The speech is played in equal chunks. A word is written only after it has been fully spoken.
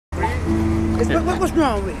What's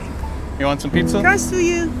wrong with it? You want some pizza? Can I sue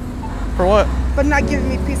you? For what? For not giving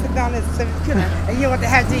me pizza down there, and you know what the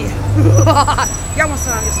heck did? Y'all want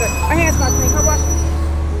some? Yes, sir. My hands not clean. Can I wash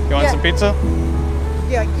it? You want some pizza?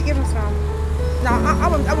 Yeah, give him some. No, I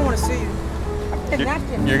wouldn't want to sue you.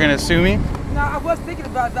 You're gonna sue me? No, I was thinking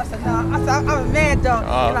about it. I said, no. I was mad though,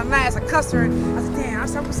 and I'm mad as a customer. I said, damn. I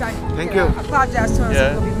Thank you. I apologize to him. Yeah.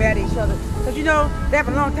 So we're gonna be mad at each other. Cause you know, they have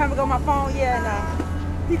a long time ago on my phone,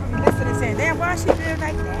 and people be listening and saying, damn, why she doing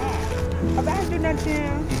like that? I didn't do nothing to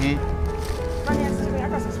him. My hands, I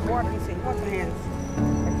got some water. Let me see. Wash my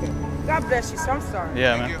hands. Okay. God bless you. So I'm sorry.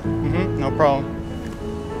 Yeah, man. No problem.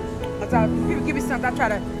 People give me something, I try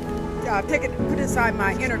to take it, put it inside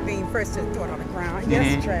my inner beam first, to throw it on the ground. Yeah,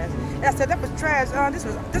 that's trash. And I said that was trash.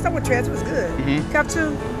 This not what trash. It was good. Cup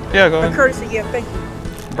two. Yeah, go ahead. Courtesy, yeah. Thank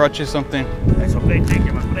you. Brought you something. That's okay. Thank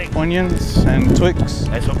you, my friend. Onions and Twix.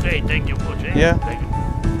 That's okay. Thank you much. Eh? Yeah.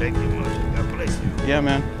 Thank you much. God bless you. Yeah,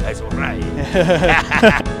 man. That's all right.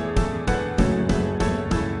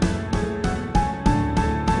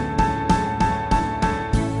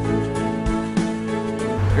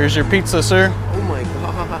 Here's your pizza, sir. Oh my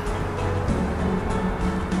God.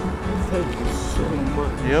 Thank you so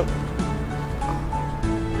much. Yep.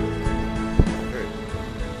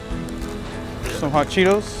 Some hot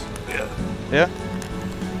Cheetos. Yeah. Yeah.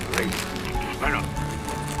 Great.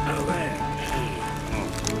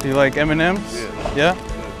 Do you like M&Ms? Yeah. Yeah?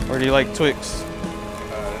 Or do you like Twix?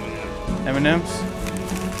 M&Ms?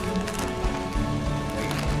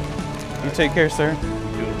 You take care, sir.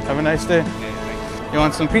 Have a nice day. You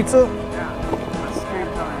want some pizza?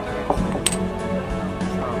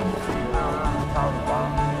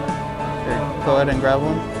 Okay, go ahead and grab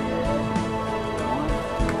one.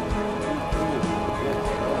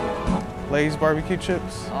 Lay's barbecue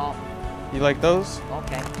chips. Oh, You like those?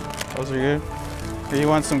 okay. Those are good. Here, you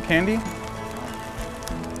want some candy?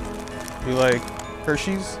 You like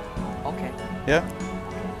Hershey's? Okay. Yeah?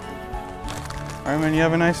 All right, man, you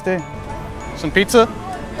have a nice day. Some pizza?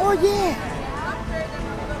 Oh, yeah.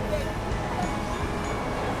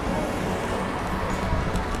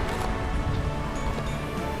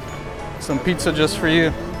 Some pizza just for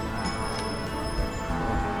you.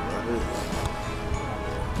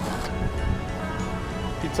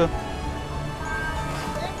 Pizza?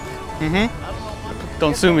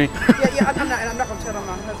 Don't sue me. Yeah, I'm not gonna tell them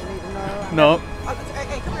my husband either. No.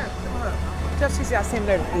 Hey, come here. Just see, I see him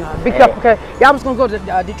later. Be careful, okay? Yeah, I was gonna go to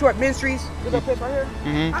Detroit Ministries. This little place right here.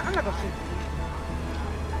 I'm not gonna shoot you.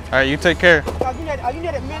 All right, you take care. You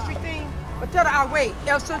know that ministry thing? But tell her I'll wait.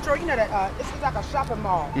 El Centro, you know that it's like a shopping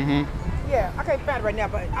mall. Yeah, I can't find it right now,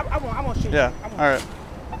 but I won't shoot you. Yeah, all right.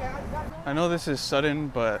 Okay, I know this is sudden,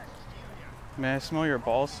 but may I smell your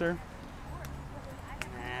balls, sir?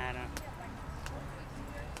 Nah,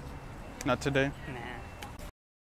 Not today? nah.